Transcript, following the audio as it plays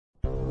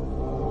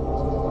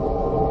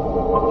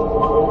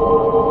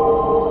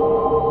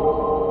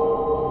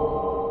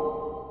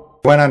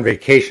went on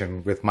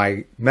vacation with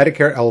my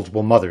Medicare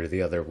eligible mother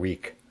the other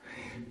week.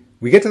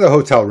 We get to the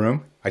hotel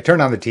room. I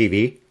turn on the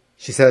TV.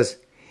 She says,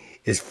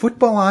 "Is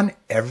football on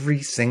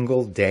every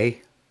single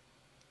day?"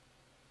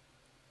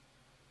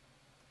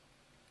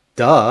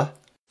 Duh.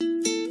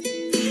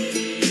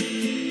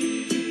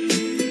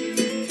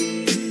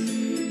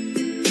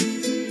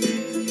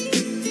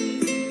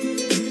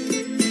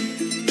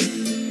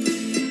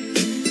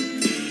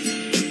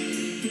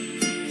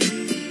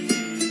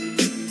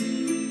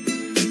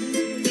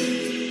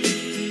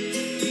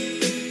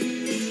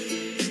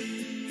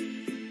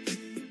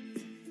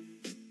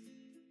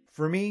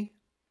 For me,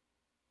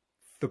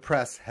 the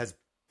press has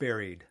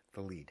buried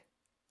the lead.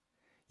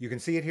 You can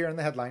see it here in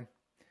the headline.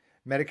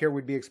 Medicare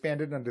would be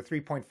expanded under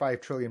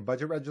 $3.5 trillion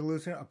budget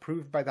resolution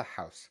approved by the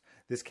House.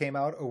 This came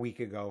out a week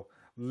ago.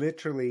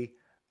 Literally,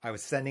 I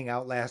was sending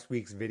out last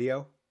week's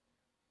video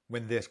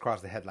when this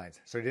crossed the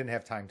headlines, so I didn't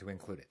have time to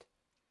include it.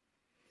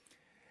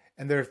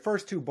 And there are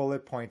first two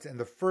bullet points, and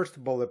the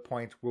first bullet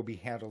point will be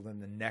handled in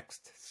the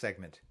next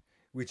segment,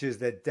 which is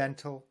that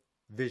dental,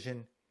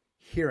 vision,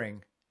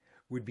 hearing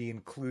would be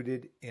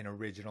included in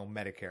original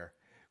Medicare,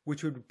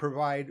 which would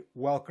provide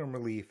welcome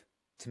relief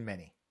to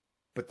many.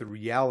 But the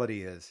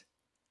reality is,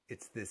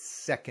 it's this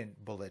second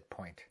bullet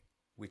point,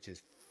 which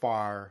is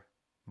far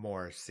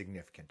more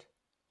significant.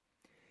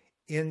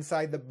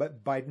 Inside the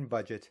Biden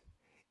budget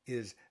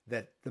is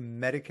that the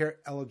Medicare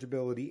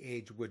eligibility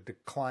age would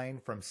decline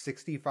from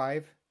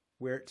 65,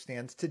 where it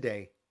stands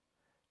today,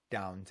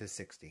 down to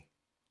 60.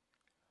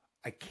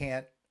 I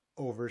can't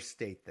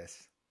overstate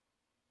this.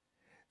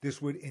 This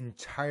would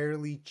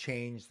entirely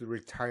change the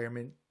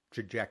retirement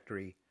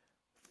trajectory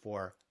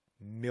for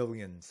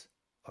millions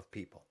of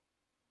people.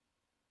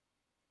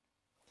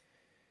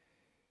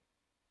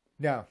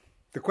 Now,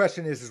 the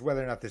question is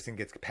whether or not this thing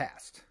gets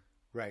passed,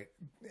 right?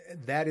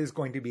 That is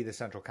going to be the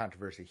central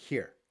controversy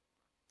here.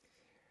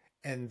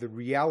 And the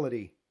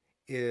reality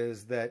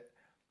is that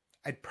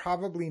I'd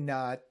probably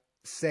not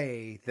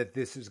say that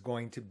this is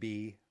going to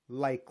be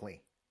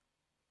likely.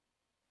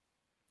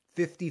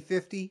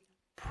 50-50?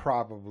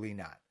 Probably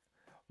not.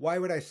 Why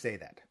would I say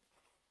that?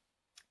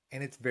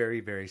 And it's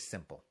very, very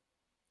simple.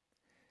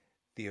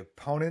 The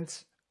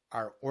opponents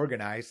are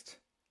organized.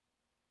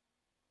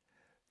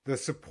 The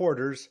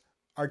supporters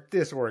are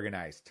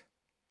disorganized.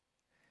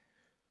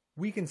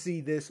 We can see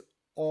this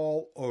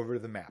all over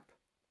the map,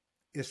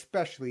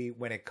 especially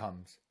when it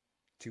comes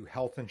to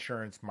health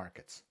insurance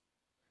markets,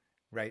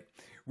 right?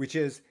 Which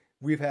is,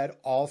 we've had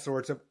all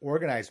sorts of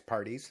organized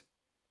parties,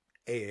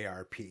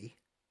 AARP,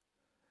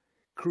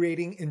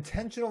 creating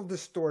intentional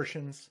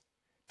distortions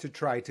to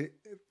try to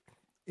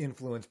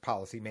influence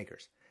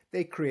policymakers.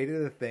 They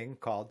created a thing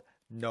called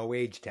no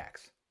age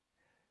tax.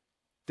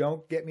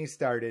 Don't get me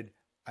started.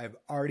 I've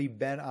already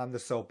been on the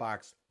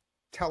soapbox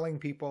telling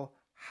people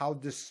how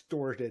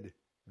distorted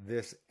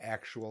this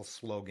actual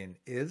slogan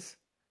is,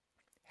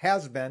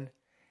 has been,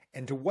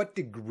 and to what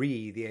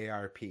degree the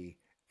AARP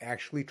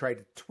actually tried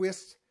to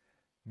twist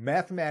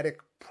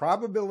mathematic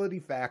probability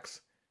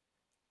facts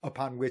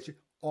upon which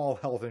all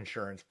health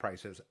insurance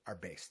prices are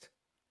based.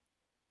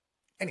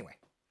 Anyway,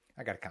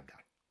 I got to calm down.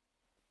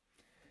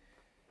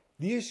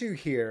 The issue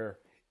here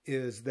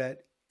is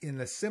that in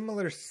a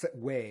similar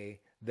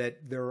way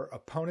that there are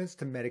opponents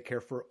to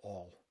Medicare for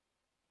all,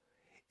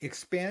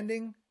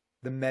 expanding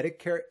the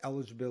Medicare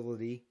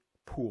eligibility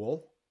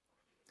pool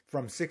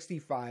from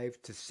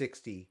 65 to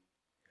 60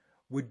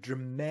 would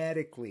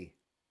dramatically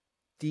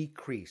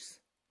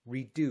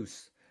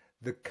reduce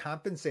the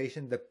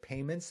compensation, the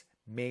payments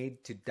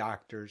made to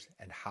doctors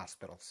and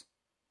hospitals.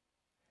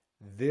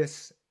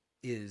 This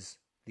is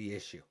the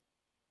issue.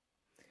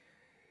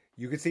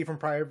 You can see from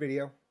prior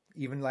video,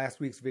 even last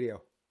week's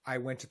video, I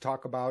went to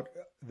talk about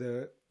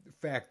the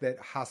fact that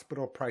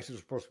hospital prices are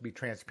supposed to be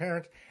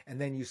transparent, and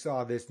then you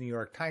saw this New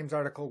York Times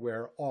article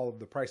where all of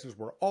the prices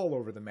were all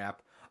over the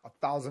map,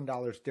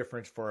 $1,000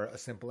 difference for a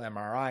simple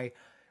MRI,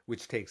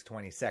 which takes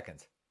 20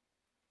 seconds.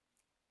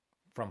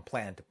 From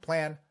plan to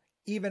plan,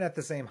 even at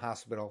the same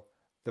hospital,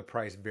 the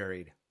price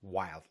varied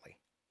wildly.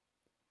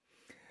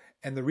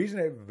 And the reason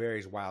it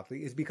varies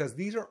wildly is because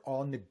these are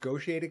all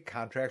negotiated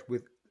contracts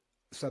with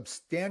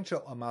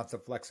substantial amounts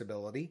of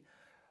flexibility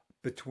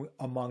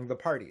among the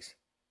parties.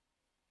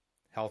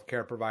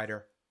 Healthcare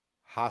provider,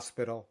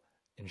 hospital,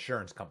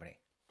 insurance company.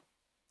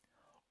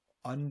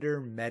 Under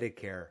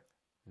Medicare,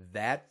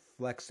 that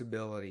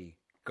flexibility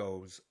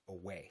goes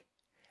away.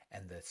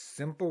 And the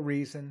simple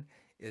reason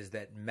is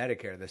that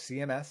Medicare, the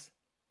CMS,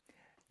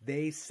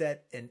 they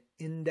set an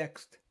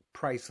indexed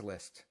price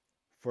list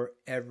for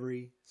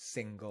every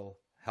single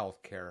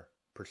healthcare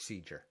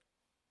procedure.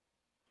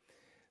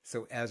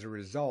 So as a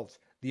result,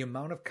 the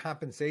amount of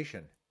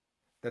compensation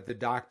that the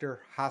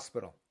doctor,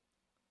 hospital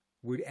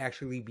would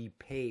actually be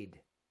paid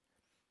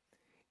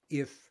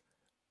if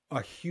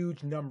a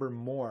huge number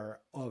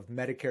more of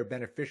Medicare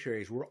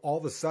beneficiaries were all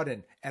of a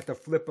sudden, at the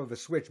flip of a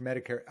switch,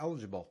 Medicare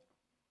eligible,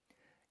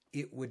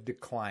 it would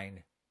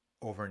decline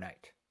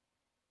overnight.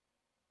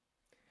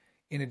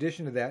 In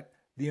addition to that,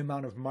 the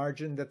amount of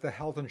margin that the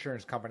health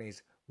insurance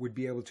companies would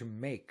be able to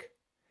make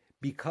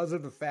because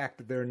of the fact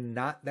that they're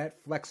not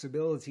that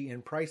flexibility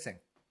in pricing,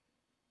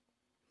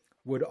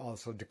 would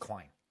also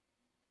decline.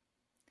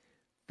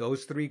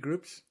 Those three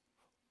groups,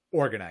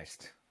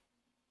 organized.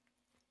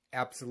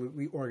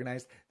 Absolutely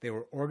organized. They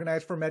were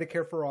organized for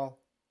Medicare for All.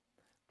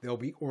 They'll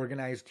be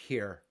organized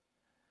here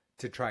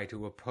to try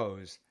to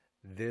oppose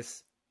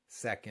this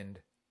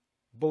second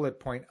bullet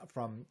point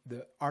from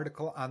the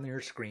article on your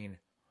screen,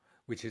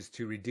 which is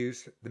to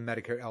reduce the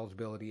Medicare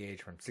eligibility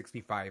age from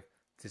 65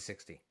 to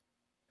 60.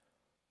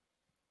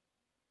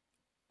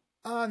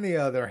 On the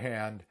other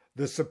hand,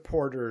 the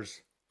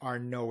supporters are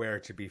nowhere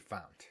to be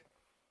found.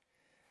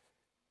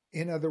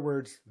 In other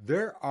words,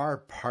 there are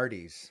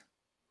parties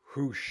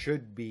who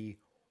should be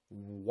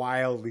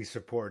wildly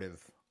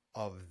supportive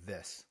of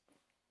this.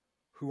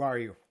 Who are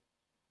you?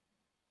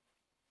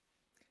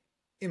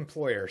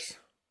 Employers.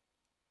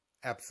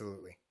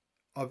 Absolutely.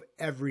 Of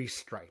every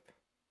stripe.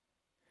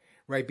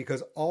 Right?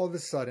 Because all of a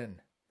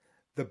sudden,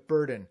 the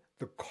burden,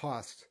 the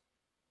cost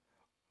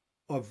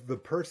of the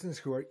persons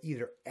who are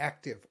either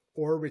active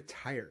or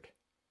retired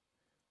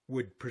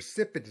would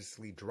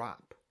precipitously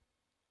drop.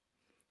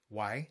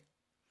 Why?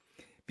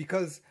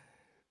 Because,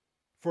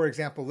 for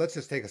example, let's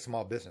just take a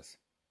small business.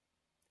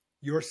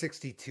 You're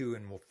 62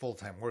 and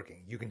full-time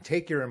working. You can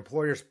take your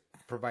employer's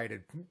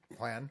provided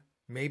plan.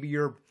 Maybe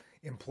your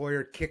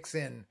employer kicks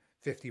in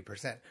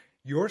 50%.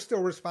 You're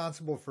still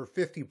responsible for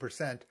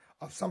 50%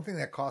 of something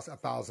that costs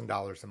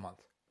 $1,000 a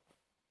month.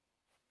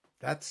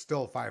 That's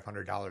still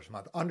 $500 a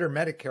month. Under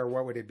Medicare,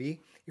 what would it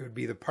be? It would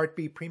be the Part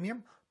B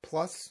premium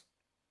plus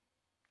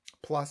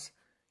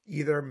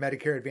either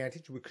Medicare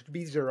Advantage, which could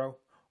be zero,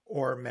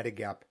 or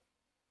Medigap.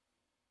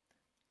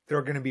 There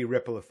are going to be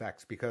ripple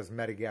effects because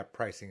Medigap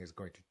pricing is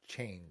going to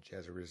change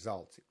as a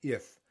result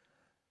if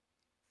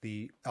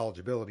the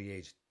eligibility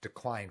age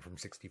declined from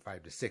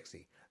 65 to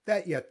 60.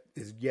 That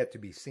is yet to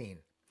be seen.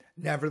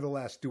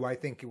 Nevertheless, do I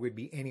think it would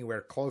be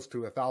anywhere close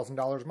to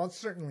 $1,000 a month?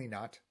 Certainly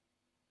not.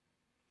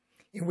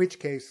 In which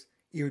case,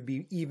 it would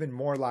be even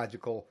more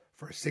logical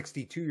for a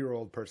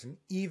 62-year-old person,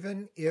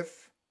 even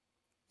if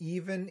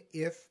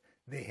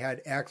they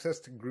had access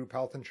to group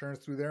health insurance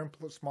through their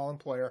small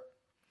employer,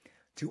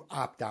 to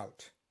opt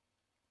out.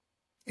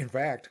 In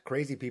fact,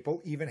 crazy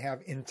people even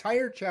have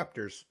entire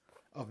chapters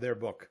of their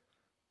book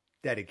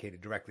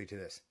dedicated directly to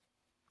this.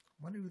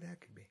 I wonder who that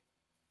could be.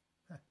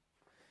 Huh.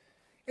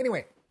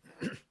 Anyway,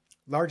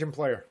 large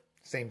employer,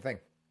 same thing.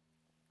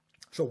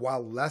 So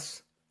while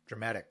less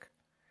dramatic,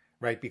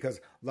 right?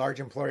 Because large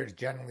employers,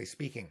 generally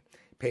speaking,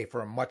 pay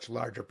for a much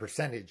larger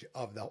percentage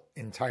of the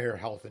entire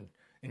health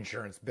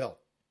insurance bill.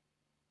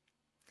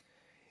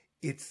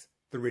 It's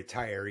the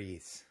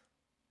retirees,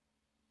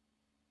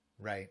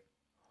 right?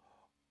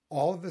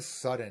 All of a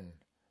sudden,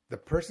 the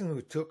person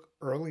who took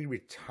early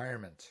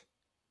retirement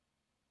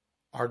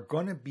are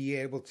going to be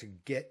able to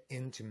get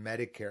into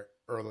Medicare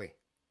early.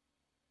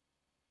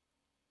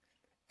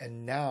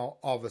 And now,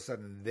 all of a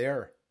sudden,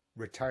 their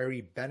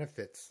retiree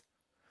benefits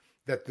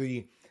that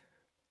the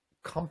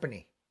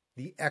company,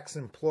 the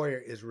ex-employer,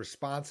 is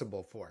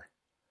responsible for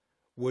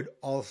would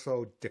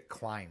also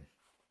decline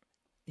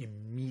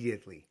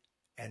immediately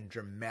and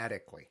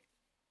dramatically.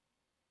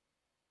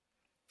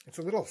 It's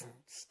a little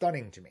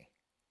stunning to me,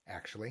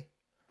 actually,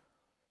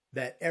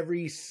 that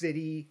every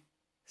city,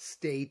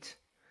 state,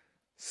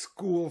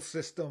 school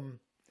system,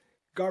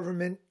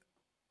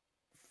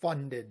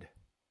 government-funded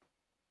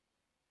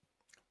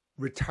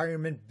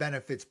retirement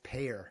benefits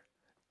payer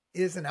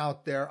isn't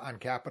out there on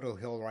Capitol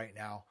Hill right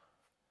now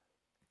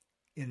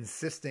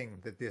insisting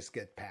that this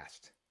get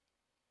passed.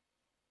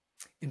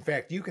 In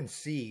fact, you can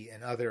see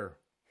in other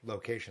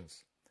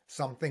locations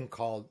something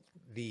called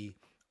the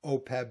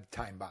OPEB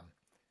time bomb.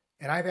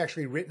 And I've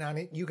actually written on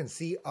it. You can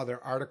see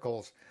other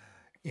articles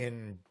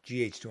in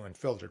GH2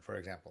 Unfiltered, for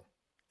example.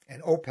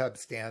 And OPEB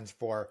stands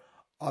for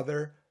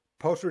Other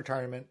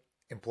Post-Retirement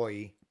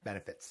Employee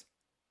Benefits.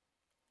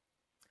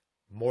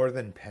 More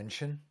than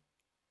pension,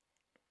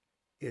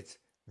 it's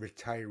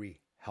retiree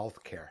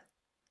health care,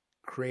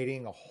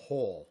 creating a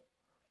hole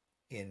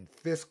in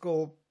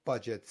fiscal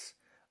budgets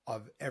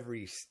of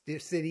every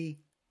city,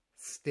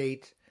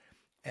 state,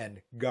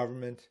 and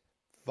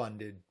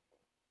government-funded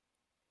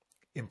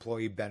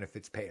employee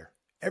benefits payer.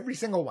 Every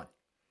single one.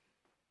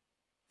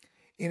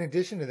 In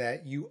addition to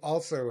that, you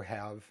also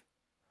have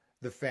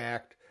the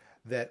fact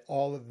that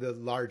all of the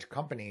large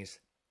companies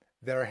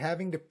that are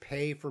having to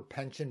pay for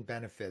pension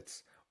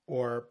benefits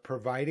or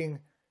providing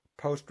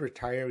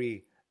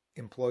post-retiree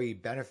employee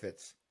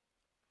benefits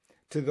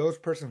to those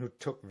persons who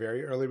took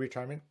very early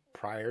retirement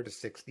prior to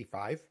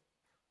 65,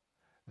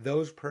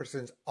 those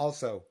persons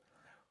also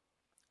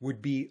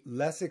would be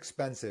less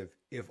expensive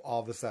if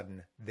all of a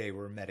sudden they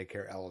were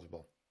Medicare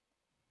eligible.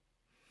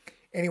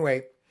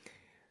 Anyway,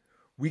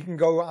 we can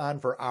go on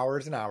for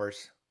hours and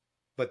hours,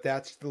 but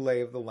that's the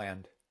lay of the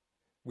land,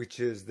 which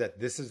is that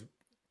this is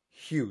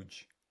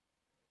huge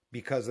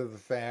because of the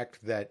fact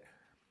that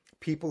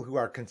people who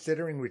are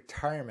considering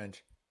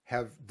retirement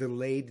have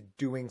delayed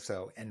doing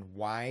so. And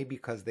why?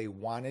 Because they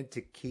wanted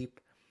to keep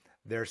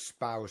their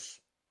spouse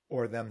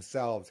or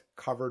themselves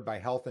covered by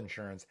health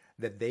insurance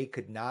that they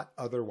could not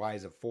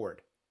otherwise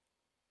afford.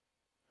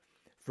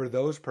 For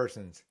those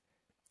persons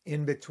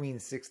in between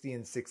 60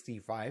 and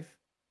 65,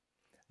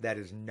 that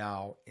is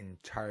now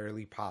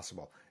entirely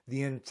possible.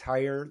 The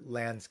entire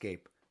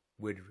landscape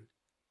would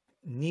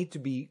need to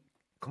be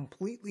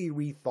completely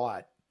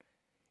rethought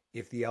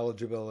if the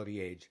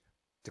eligibility age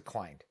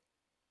declined.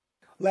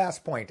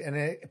 Last point,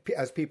 and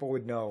as people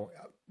would know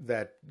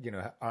that,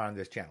 are on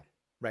this channel,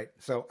 right?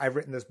 So I've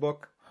written this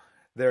book.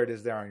 There it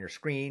is there on your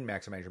screen,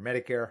 Maximize Your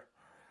Medicare.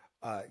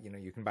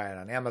 You can buy it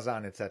on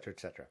Amazon, et cetera, et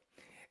cetera.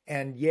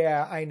 And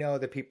yeah, I know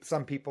that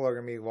some people are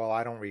going to be, well,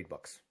 I don't read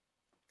books.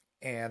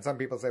 And some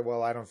people say,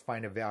 well, I don't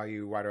find a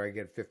value. Why do I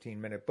get a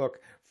 15-minute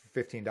book,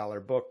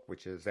 $15 book,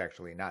 which is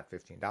actually not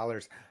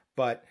 $15,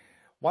 but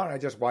why don't I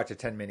just watch a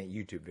 10-minute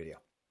YouTube video?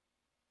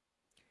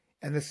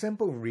 And the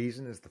simple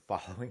reason is the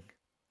following,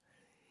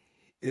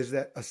 is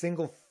that a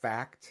single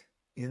fact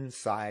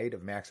inside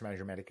of Maximize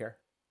Your Medicare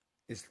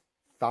is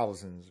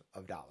thousands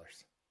of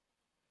dollars.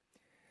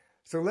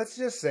 So let's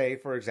just say,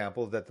 for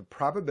example, that the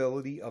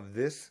probability of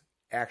this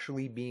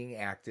actually being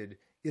acted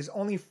is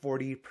only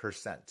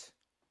 40%.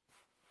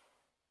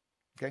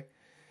 Okay?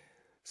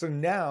 So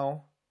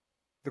now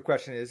the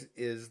question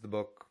is the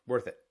book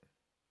worth it?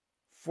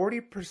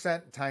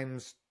 40%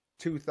 times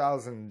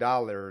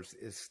 $2,000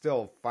 is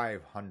still $500,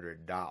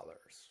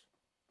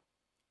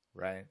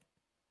 right?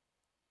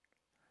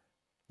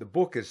 The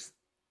book is,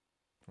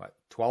 what,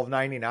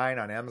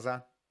 $12.99 on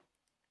Amazon?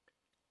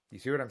 You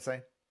see what I'm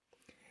saying?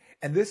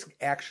 And this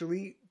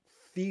actually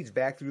feeds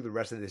back through the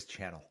rest of this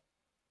channel,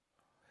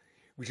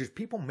 which is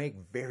people make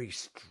very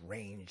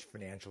strange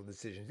financial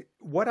decisions.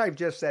 What I've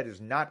just said is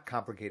not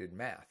complicated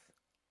math,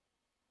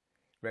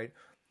 right?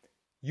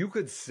 You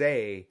could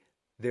say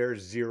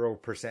there's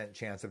 0%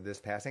 chance of this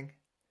passing.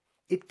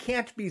 It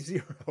can't be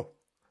zero.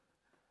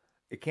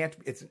 It can't,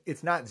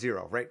 it's not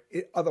zero, right?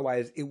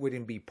 Otherwise, it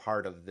wouldn't be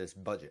part of this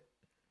budget.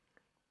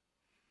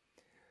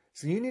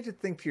 So you need to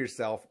think to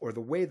yourself, or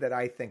the way that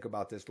I think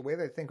about this, the way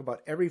that I think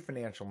about every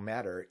financial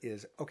matter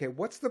is, okay,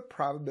 what's the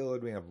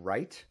probability of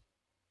right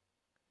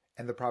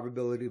and the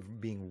probability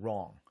of being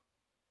wrong?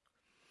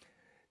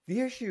 The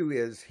issue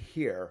is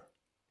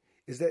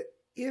that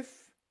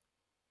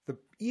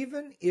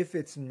even if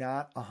it's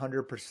not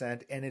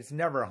 100%, and it's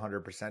never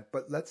 100%,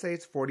 but let's say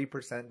it's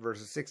 40%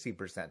 versus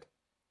 60%,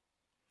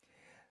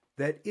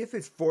 that if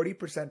it's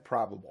 40%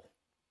 probable,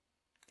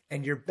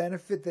 and your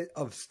benefit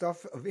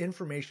of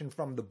information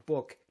from the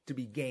book to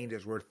be gained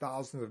is worth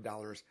thousands of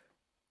dollars,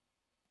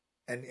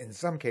 and in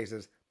some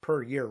cases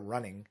per year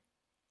running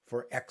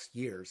for X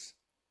years,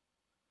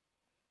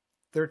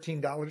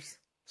 $13,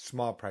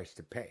 small price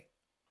to pay.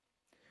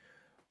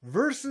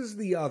 Versus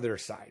the other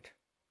side,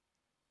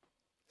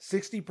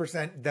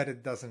 60% that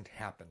it doesn't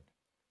happen.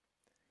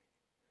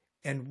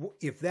 And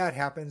if that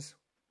happens,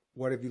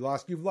 what have you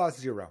lost? You've lost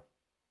zero.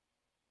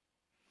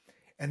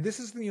 And this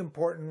is the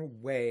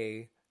important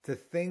way to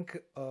think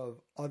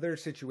of other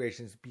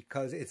situations,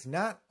 because it's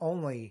not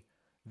only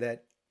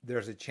that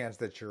there's a chance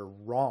that you're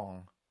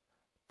wrong,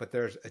 but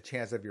there's a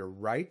chance of you're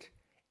right.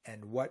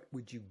 And what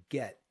would you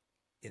get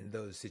in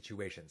those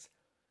situations?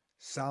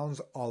 Sounds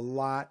a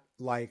lot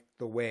like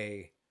the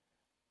way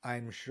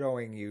I'm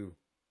showing you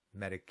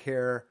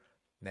Medicare,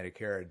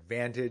 Medicare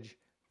Advantage,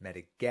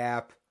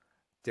 Medigap,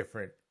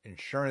 different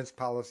insurance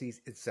policies,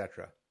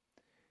 etc.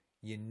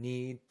 You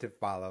need to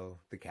follow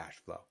the cash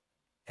flow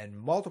and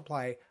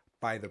multiply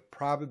by the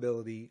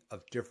probability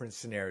of different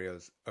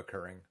scenarios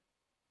occurring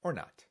or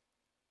not.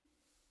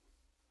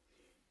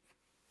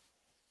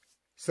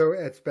 So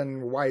it's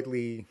been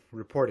widely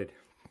reported,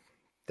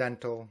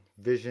 dental,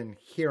 vision,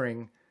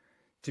 hearing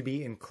to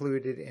be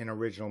included in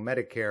original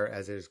Medicare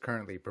as it is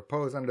currently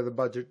proposed under the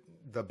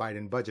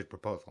Biden budget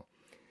proposal.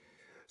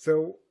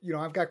 So,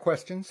 I've got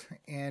questions,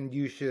 and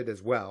you should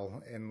as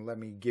well, and let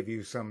me give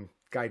you some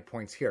guide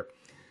points here.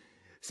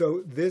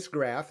 So this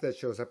graph that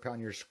shows up on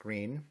your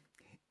screen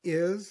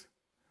is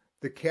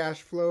the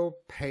cash flow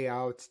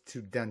payout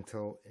to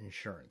dental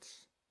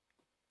insurance,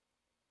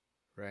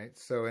 right?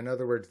 So in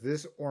other words,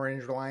 this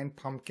orange line,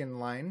 pumpkin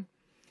line,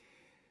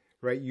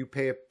 right? You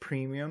pay a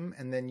premium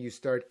and then you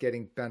start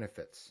getting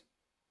benefits.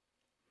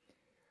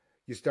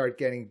 You start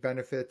getting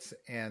benefits,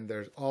 and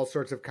there's all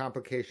sorts of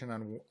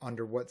complication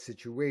under what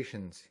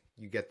situations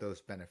you get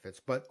those benefits.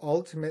 But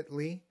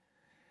ultimately,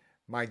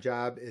 my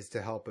job is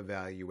to help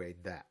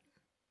evaluate that.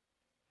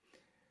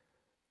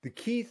 The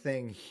key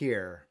thing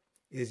here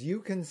is you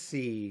can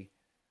see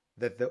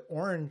that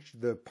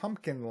the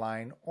pumpkin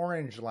line,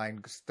 orange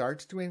line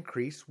starts to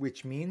increase,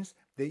 which means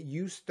that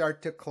you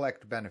start to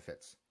collect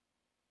benefits.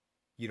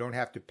 You don't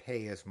have to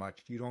pay as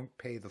much. You don't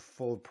pay the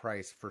full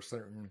price for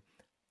certain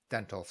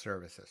dental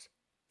services.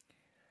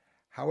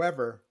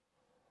 However,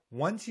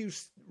 once you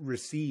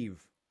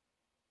receive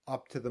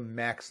up to the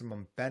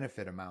maximum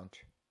benefit amount,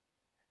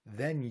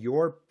 then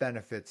your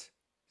benefits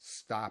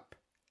stop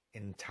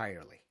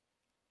entirely.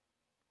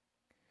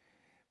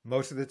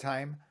 Most of the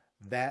time,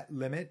 that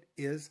limit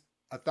is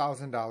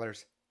 $1,000,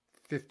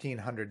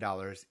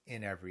 $1,500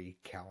 in every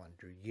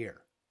calendar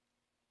year.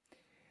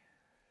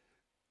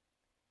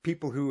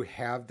 people who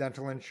have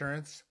dental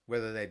insurance,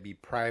 whether they be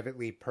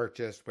privately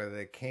purchased, whether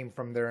they came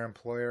from their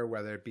employer,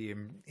 whether it be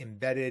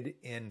embedded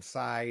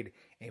inside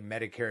a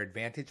Medicare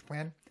Advantage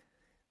plan,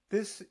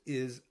 this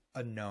is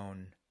a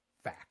known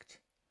fact.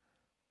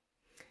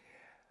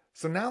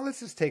 So now let's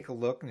just take a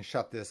look and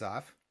shut this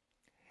off.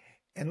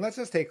 And let's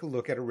just take a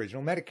look at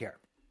Original Medicare.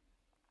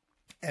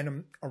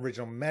 And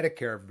Original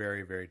Medicare,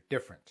 very, very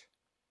different.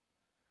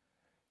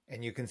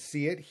 And you can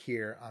see it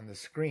here on the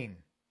screen.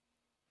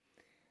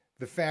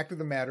 The fact of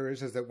the matter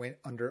is that when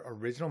under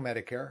Original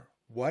Medicare,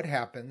 what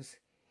happens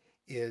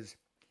is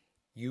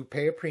you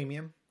pay a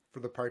premium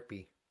for the Part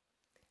B,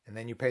 and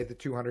then you pay the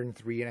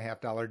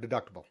 $203.50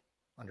 deductible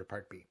under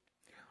Part B.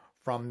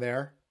 From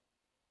there,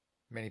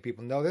 many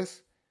people know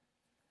this,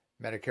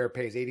 Medicare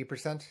pays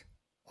 80%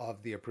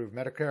 of the approved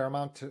Medicare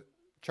amount to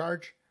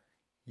charge.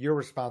 You're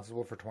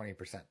responsible for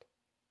 20%.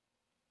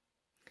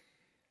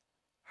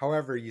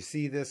 However, you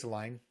see this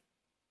line?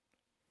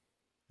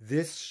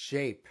 This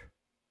shape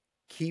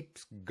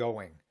keeps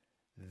going.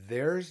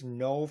 There's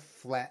no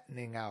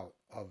flattening out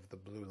of the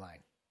blue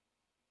line.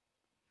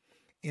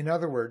 In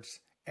other words,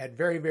 at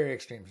very, very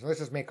extremes, let's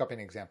just make up an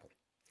example.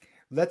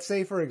 Let's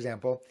say, for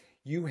example,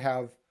 you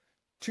have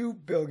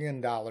 $2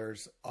 billion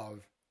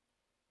of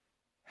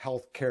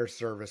healthcare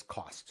service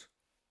costs.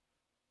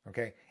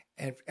 Okay?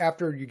 And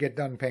after you get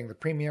done paying the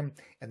premium,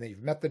 and then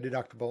you've met the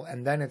deductible,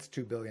 and then it's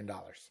 $2 billion.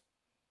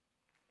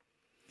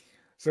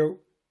 So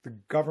the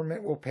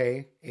government will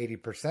pay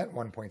 80%,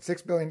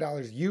 $1.6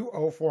 billion. You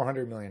owe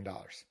 $400 million.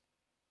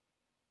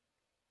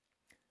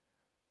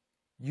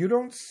 You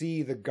don't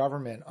see the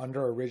government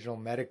under Original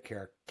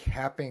Medicare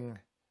capping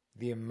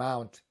the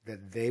amount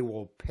that they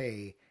will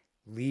pay,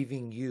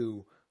 leaving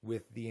you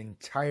with the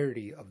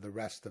entirety of the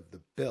rest of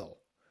the bill.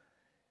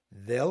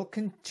 They'll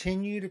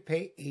continue to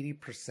pay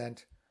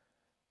 80%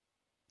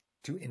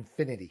 to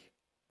infinity.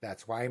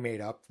 That's why I made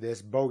up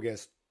this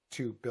bogus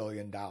 $2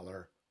 billion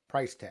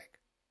price tag.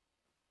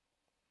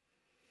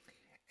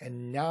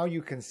 And now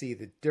you can see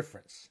the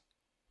difference,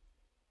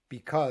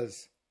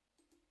 because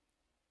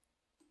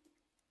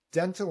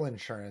dental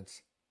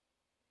insurance,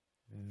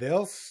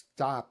 they'll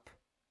stop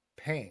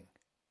paying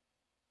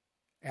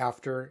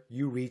after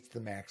you reach the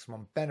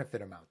maximum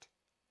benefit amount.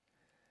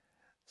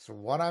 So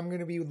what I'm going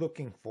to be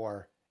looking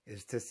for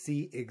is to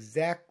see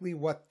exactly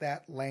what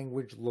that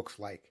language looks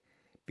like,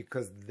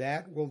 because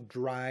that will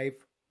drive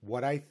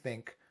what I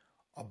think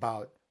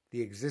about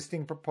the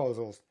existing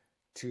proposals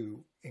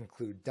to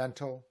include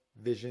dental,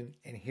 vision,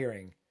 and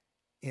hearing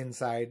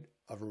inside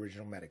of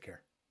Original Medicare.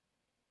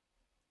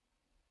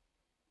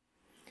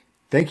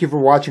 Thank you for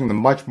watching the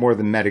Much More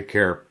Than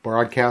Medicare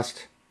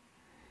broadcast.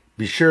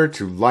 Be sure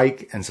to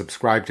like and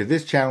subscribe to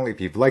this channel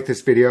if you've liked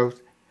this video,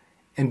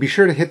 and be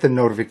sure to hit the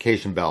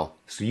notification bell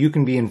so you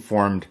can be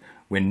informed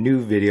when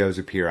new videos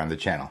appear on the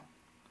channel.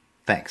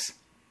 Thanks.